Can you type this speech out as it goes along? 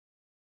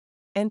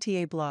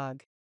NTA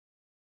blog.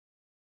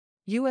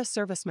 U.S.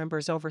 service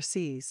members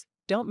overseas,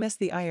 don't miss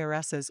the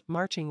IRS's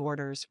marching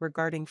orders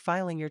regarding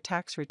filing your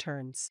tax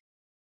returns.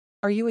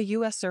 Are you a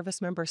U.S.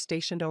 service member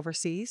stationed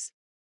overseas?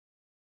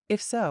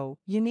 If so,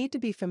 you need to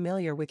be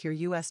familiar with your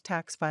U.S.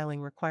 tax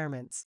filing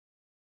requirements.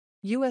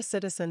 U.S.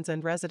 citizens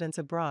and residents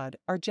abroad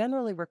are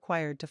generally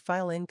required to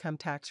file income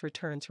tax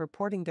returns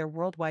reporting their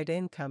worldwide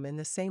income in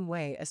the same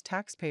way as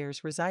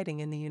taxpayers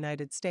residing in the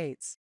United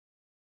States.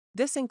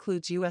 This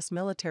includes U.S.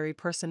 military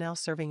personnel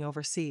serving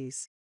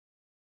overseas.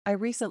 I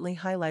recently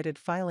highlighted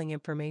filing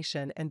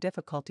information and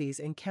difficulties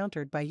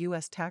encountered by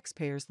U.S.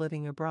 taxpayers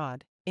living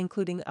abroad,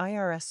 including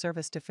IRS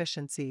service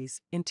deficiencies,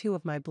 in 2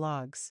 of my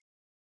blogs.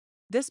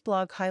 This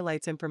blog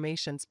highlights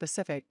information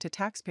specific to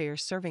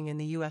taxpayers serving in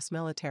the U.S.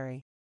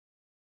 military.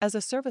 As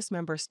a service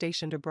member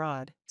stationed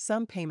abroad,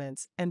 some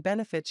payments and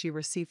benefits you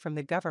receive from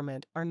the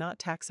government are not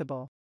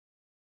taxable.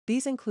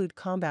 These include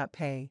combat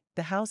pay,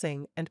 the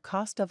housing and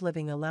cost of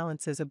living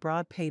allowances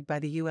abroad paid by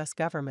the U.S.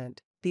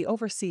 government, the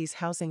overseas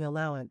housing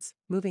allowance,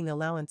 moving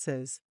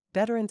allowances,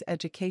 veterans'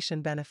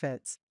 education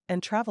benefits,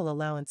 and travel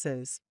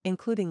allowances,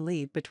 including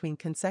leave between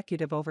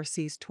consecutive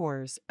overseas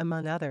tours,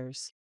 among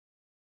others.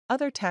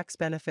 Other tax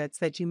benefits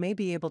that you may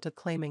be able to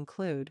claim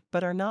include,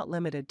 but are not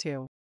limited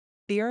to,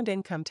 the Earned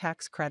Income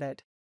Tax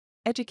Credit,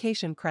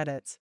 education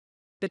credits,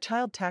 the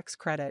Child Tax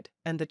Credit,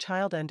 and the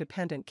Child and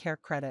Dependent Care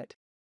Credit.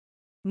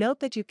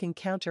 Note that you can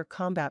count your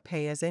combat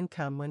pay as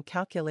income when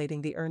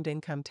calculating the Earned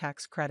Income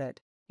Tax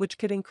Credit, which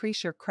could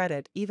increase your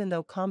credit even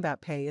though combat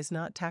pay is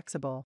not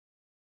taxable.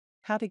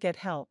 How to get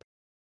help.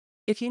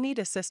 If you need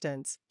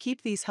assistance,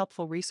 keep these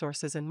helpful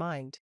resources in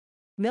mind.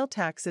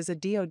 MilTax is a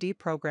DoD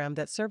program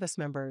that service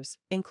members,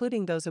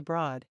 including those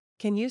abroad,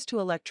 can use to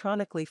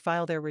electronically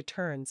file their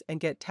returns and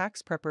get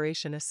tax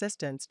preparation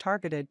assistance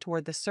targeted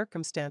toward the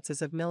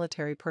circumstances of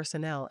military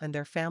personnel and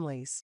their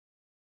families.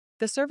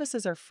 The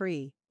services are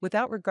free,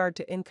 without regard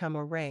to income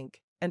or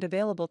rank, and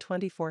available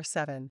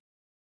 24/7.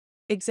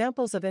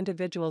 Examples of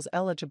individuals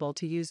eligible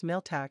to use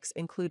MilTax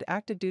include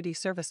active duty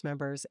service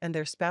members and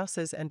their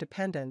spouses and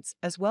dependents,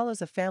 as well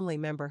as a family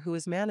member who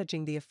is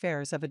managing the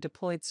affairs of a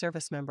deployed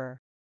service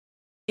member.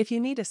 If you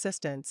need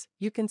assistance,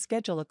 you can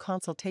schedule a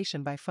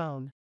consultation by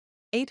phone.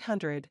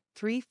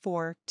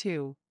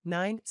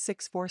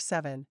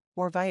 800-342-9647,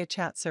 or via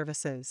chat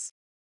services.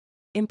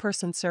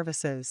 In-person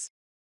services.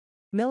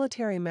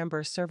 Military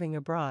members serving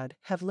abroad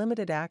have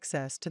limited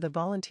access to the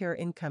Volunteer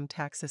Income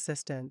Tax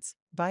Assistance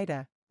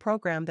 (VITA)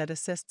 program that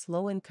assists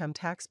low-income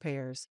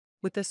taxpayers,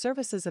 with the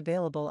services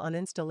available on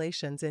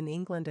installations in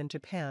England and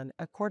Japan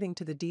according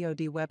to the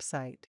DoD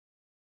website.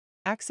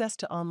 Access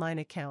to online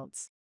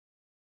accounts.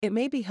 It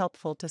may be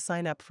helpful to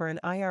sign up for an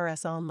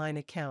IRS online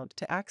account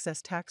to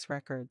access tax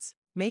records,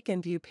 make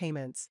and view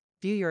payments,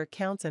 view your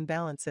accounts and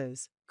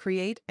balances,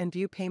 create and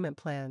view payment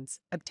plans,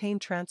 obtain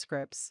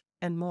transcripts,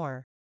 and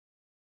more.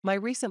 My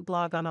recent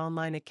blog on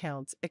online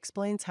accounts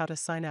explains how to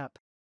sign up.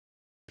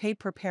 Paid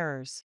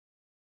preparers.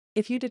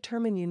 If you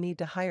determine you need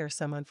to hire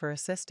someone for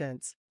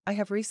assistance, I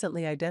have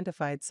recently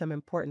identified some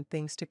important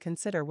things to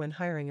consider when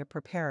hiring a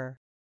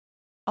preparer.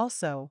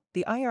 Also,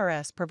 the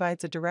IRS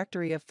provides a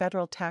directory of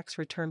federal tax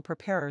return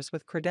preparers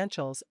with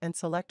credentials and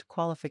select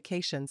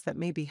qualifications that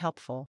may be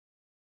helpful.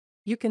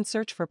 You can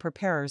search for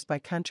preparers by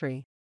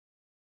country.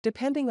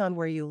 Depending on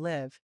where you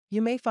live,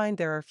 you may find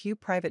there are few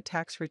private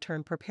tax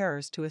return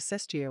preparers to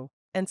assist you,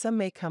 and some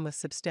may come with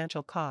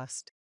substantial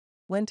cost.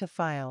 When to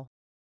file.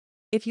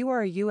 If you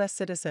are a U.S.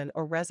 citizen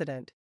or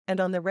resident, and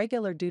on the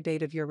regular due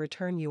date of your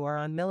return you are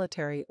on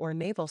military or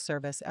naval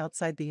service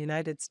outside the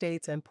United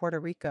States and Puerto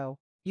Rico,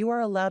 you are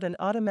allowed an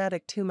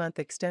automatic 2-month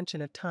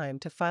extension of time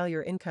to file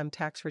your income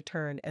tax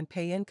return and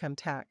pay income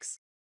tax.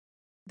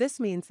 This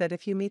means that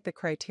if you meet the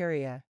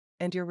criteria,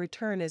 and your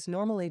return is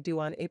normally due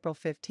on April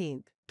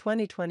 15,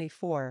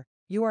 2024,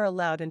 you are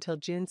allowed until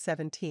June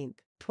 17,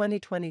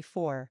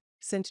 2024,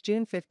 since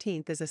June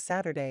 15 is a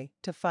Saturday,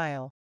 to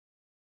file.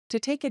 To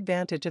take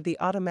advantage of the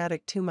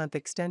automatic 2-month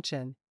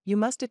extension, you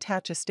must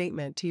attach a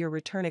statement to your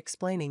return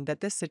explaining that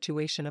this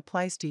situation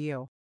applies to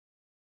you.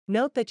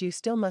 Note that you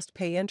still must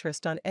pay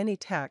interest on any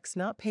tax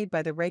not paid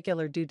by the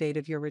regular due date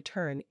of your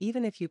return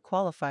even if you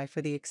qualify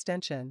for the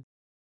extension.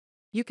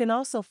 You can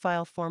also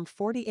file Form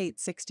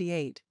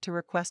 4868 to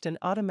request an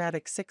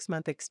automatic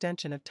 6-month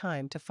extension of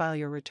time to file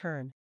your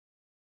return.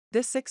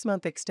 This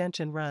 6-month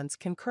extension runs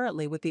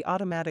concurrently with the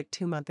automatic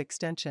 2-month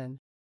extension.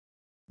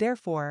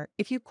 Therefore,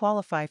 if you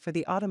qualify for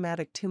the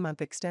automatic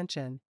 2-month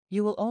extension,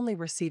 you will only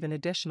receive an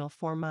additional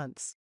 4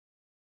 months.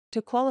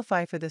 To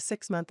qualify for the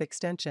 6-month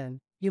extension,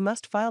 you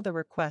must file the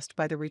request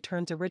by the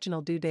return's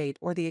original due date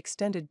or the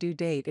extended due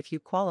date if you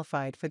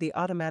qualified for the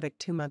automatic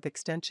 2-month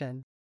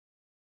extension.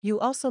 You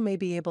also may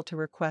be able to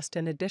request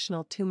an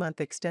additional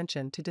 2-month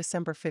extension to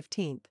December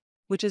 15,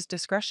 which is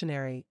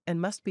discretionary and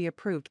must be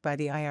approved by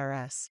the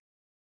IRS.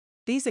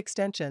 These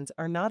extensions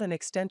are not an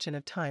extension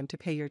of time to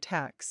pay your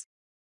tax.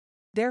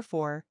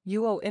 Therefore,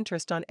 you owe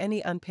interest on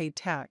any unpaid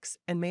tax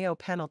and may owe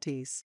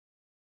penalties.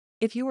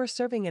 If you are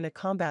serving in a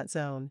combat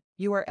zone,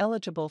 you are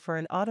eligible for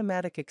an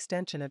automatic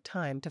extension of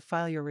time to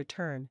file your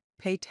return,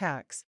 pay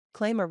tax,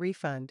 claim a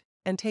refund,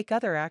 and take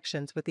other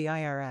actions with the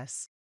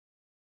IRS.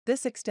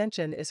 This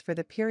extension is for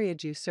the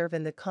period you serve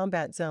in the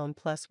combat zone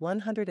plus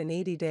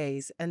 180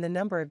 days and the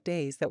number of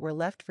days that were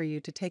left for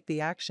you to take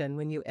the action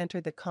when you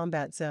entered the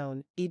combat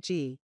zone,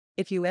 e.g.,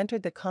 if you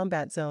entered the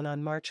combat zone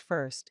on March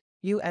 1st,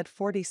 you add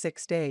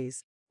 46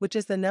 days, which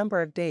is the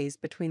number of days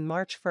between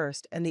March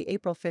 1st and the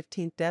April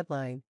 15th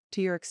deadline,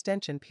 to your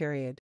extension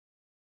period.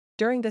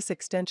 During this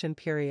extension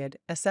period,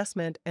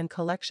 assessment and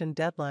collection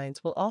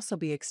deadlines will also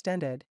be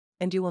extended,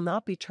 and you will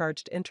not be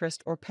charged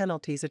interest or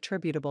penalties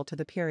attributable to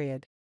the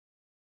period.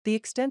 The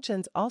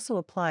extensions also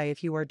apply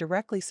if you are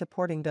directly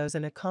supporting those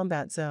in a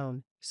combat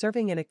zone,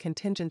 serving in a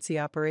contingency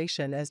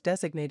operation as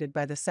designated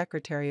by the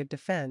Secretary of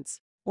Defense,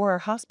 or are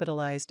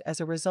hospitalized as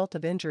a result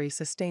of injury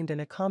sustained in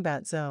a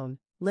combat zone,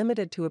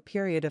 limited to a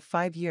period of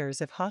 5 years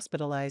if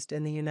hospitalized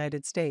in the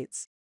United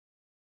States.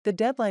 The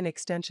deadline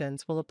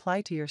extensions will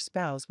apply to your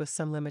spouse with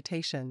some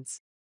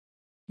limitations.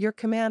 Your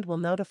command will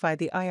notify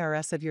the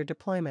IRS of your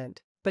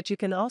deployment, but you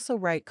can also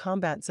write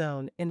Combat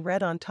Zone in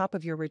red on top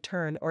of your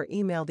return or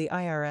email the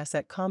IRS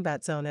at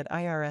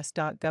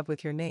combatzone@irs.gov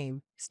with your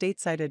name,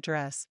 stateside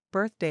address,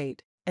 birth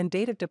date, and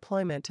date of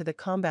deployment to the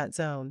combat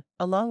zone,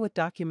 along with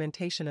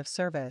documentation of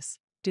service.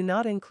 Do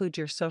not include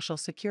your Social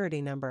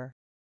Security number.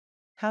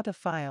 How to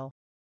file.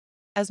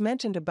 As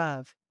mentioned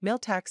above,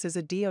 MailTax is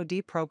a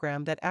DoD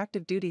program that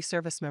active duty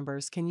service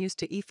members can use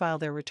to e-file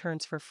their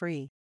returns for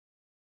free.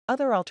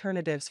 Other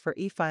alternatives for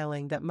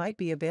e-filing that might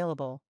be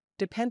available,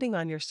 depending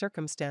on your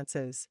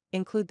circumstances,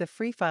 include the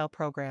Free File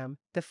program,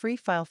 the Free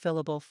File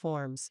fillable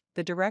forms,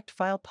 the Direct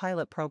File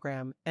pilot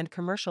program, and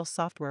commercial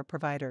software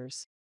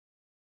providers.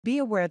 Be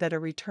aware that a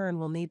return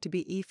will need to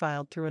be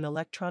e-filed through an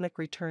electronic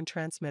return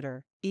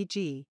transmitter,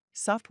 e.g.,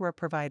 software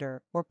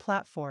provider or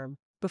platform,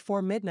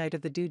 before midnight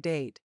of the due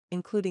date,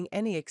 including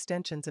any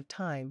extensions of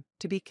time,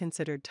 to be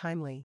considered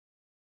timely.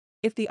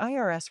 If the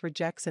IRS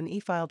rejects an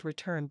e-filed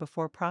return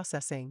before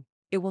processing,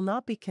 it will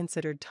not be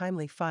considered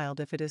timely filed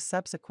if it is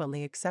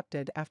subsequently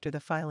accepted after the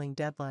filing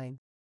deadline.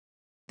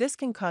 This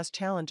can cause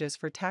challenges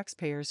for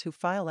taxpayers who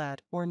file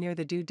at or near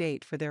the due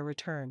date for their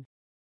return.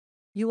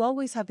 You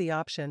always have the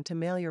option to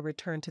mail your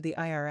return to the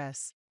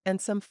IRS, and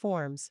some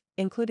forms,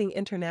 including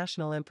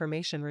international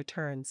information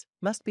returns,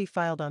 must be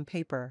filed on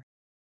paper.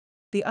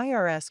 The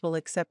IRS will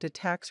accept a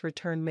tax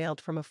return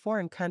mailed from a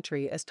foreign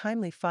country as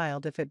timely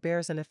filed if it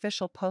bears an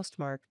official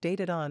postmark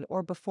dated on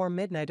or before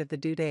midnight of the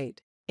due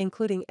date,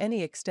 including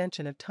any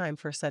extension of time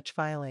for such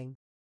filing.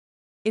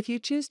 If you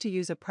choose to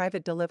use a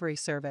private delivery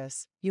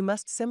service, you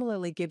must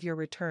similarly give your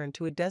return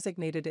to a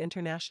designated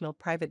international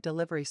private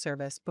delivery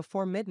service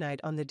before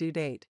midnight on the due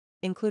date,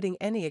 including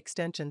any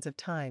extensions of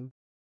time.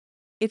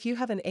 If you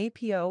have an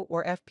APO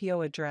or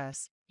FPO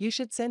address, you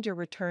should send your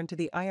return to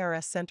the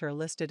IRS center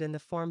listed in the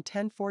Form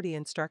 1040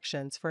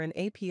 instructions for an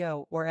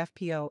APO or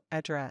FPO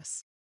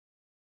address.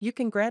 You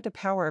can grant a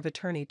power of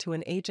attorney to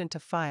an agent to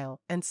file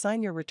and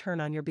sign your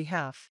return on your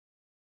behalf.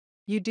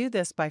 You do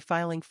this by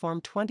filing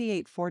Form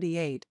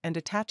 2848 and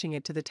attaching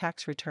it to the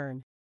tax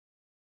return.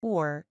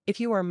 Or,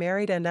 if you are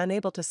married and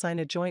unable to sign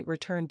a joint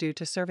return due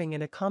to serving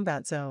in a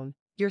combat zone,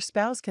 your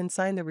spouse can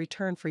sign the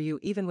return for you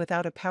even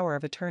without a power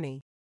of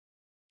attorney.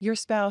 Your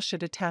spouse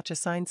should attach a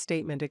signed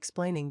statement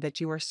explaining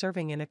that you are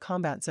serving in a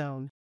combat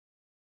zone.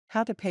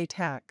 How to pay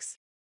tax.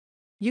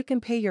 You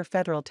can pay your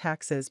federal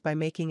taxes by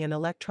making an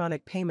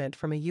electronic payment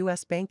from a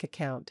U.S. bank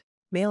account,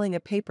 mailing a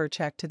paper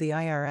check to the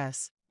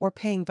IRS, or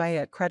paying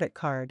via a credit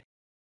card.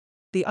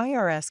 The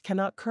IRS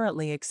cannot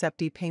currently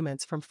accept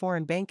e-payments from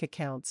foreign bank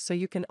accounts, so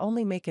you can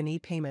only make an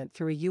e-payment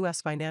through a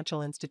U.S.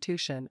 financial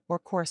institution or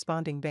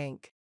corresponding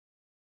bank.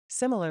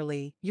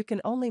 Similarly, you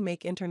can only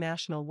make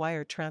international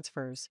wire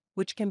transfers,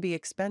 which can be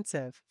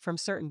expensive, from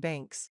certain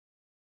banks.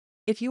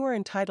 If you are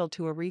entitled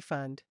to a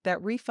refund, that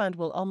refund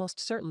will almost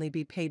certainly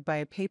be paid by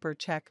a paper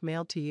check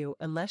mailed to you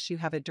unless you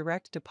have it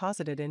direct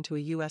deposited into a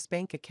U.S.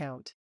 bank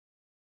account.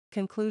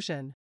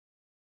 Conclusion.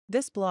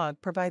 This blog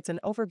provides an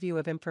overview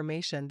of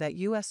information that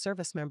U.S.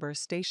 service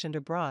members stationed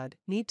abroad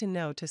need to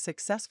know to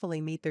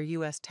successfully meet their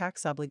U.S.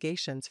 tax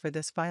obligations for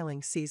this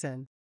filing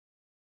season.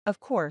 Of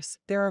course,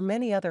 there are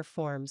many other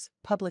forms,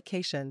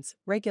 publications,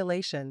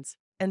 regulations,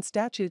 and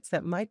statutes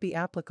that might be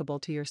applicable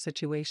to your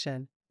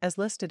situation, as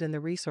listed in the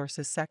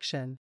Resources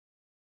section.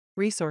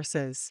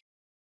 Resources.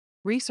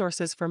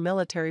 Resources for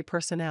military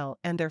personnel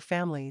and their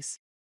families.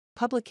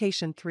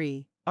 Publication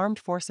 3, Armed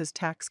Forces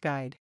Tax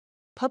Guide.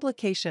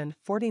 Publication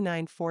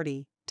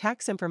 4940,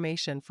 Tax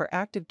Information for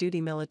Active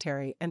Duty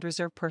Military and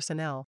Reserve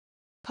Personnel.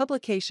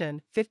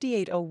 Publication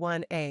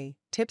 5801A,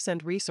 Tips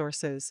and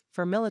Resources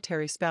for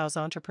Military Spouse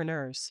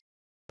Entrepreneurs.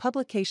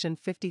 Publication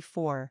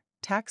 54,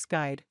 Tax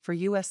Guide for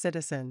U.S.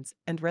 Citizens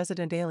and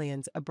Resident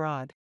Aliens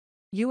Abroad.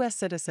 U.S.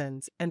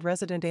 Citizens and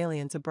Resident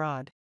Aliens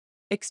Abroad.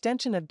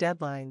 Extension of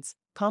Deadlines,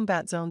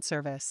 Combat Zone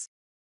Service.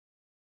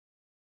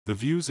 The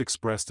views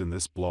expressed in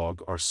this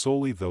blog are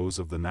solely those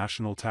of the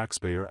National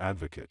Taxpayer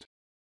Advocate.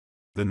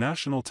 The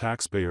National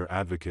Taxpayer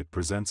Advocate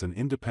presents an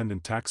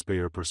independent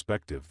taxpayer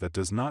perspective that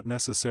does not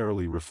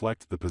necessarily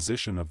reflect the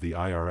position of the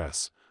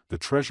IRS, the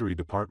Treasury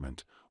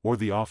Department, or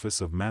the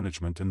Office of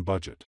Management and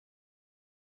Budget.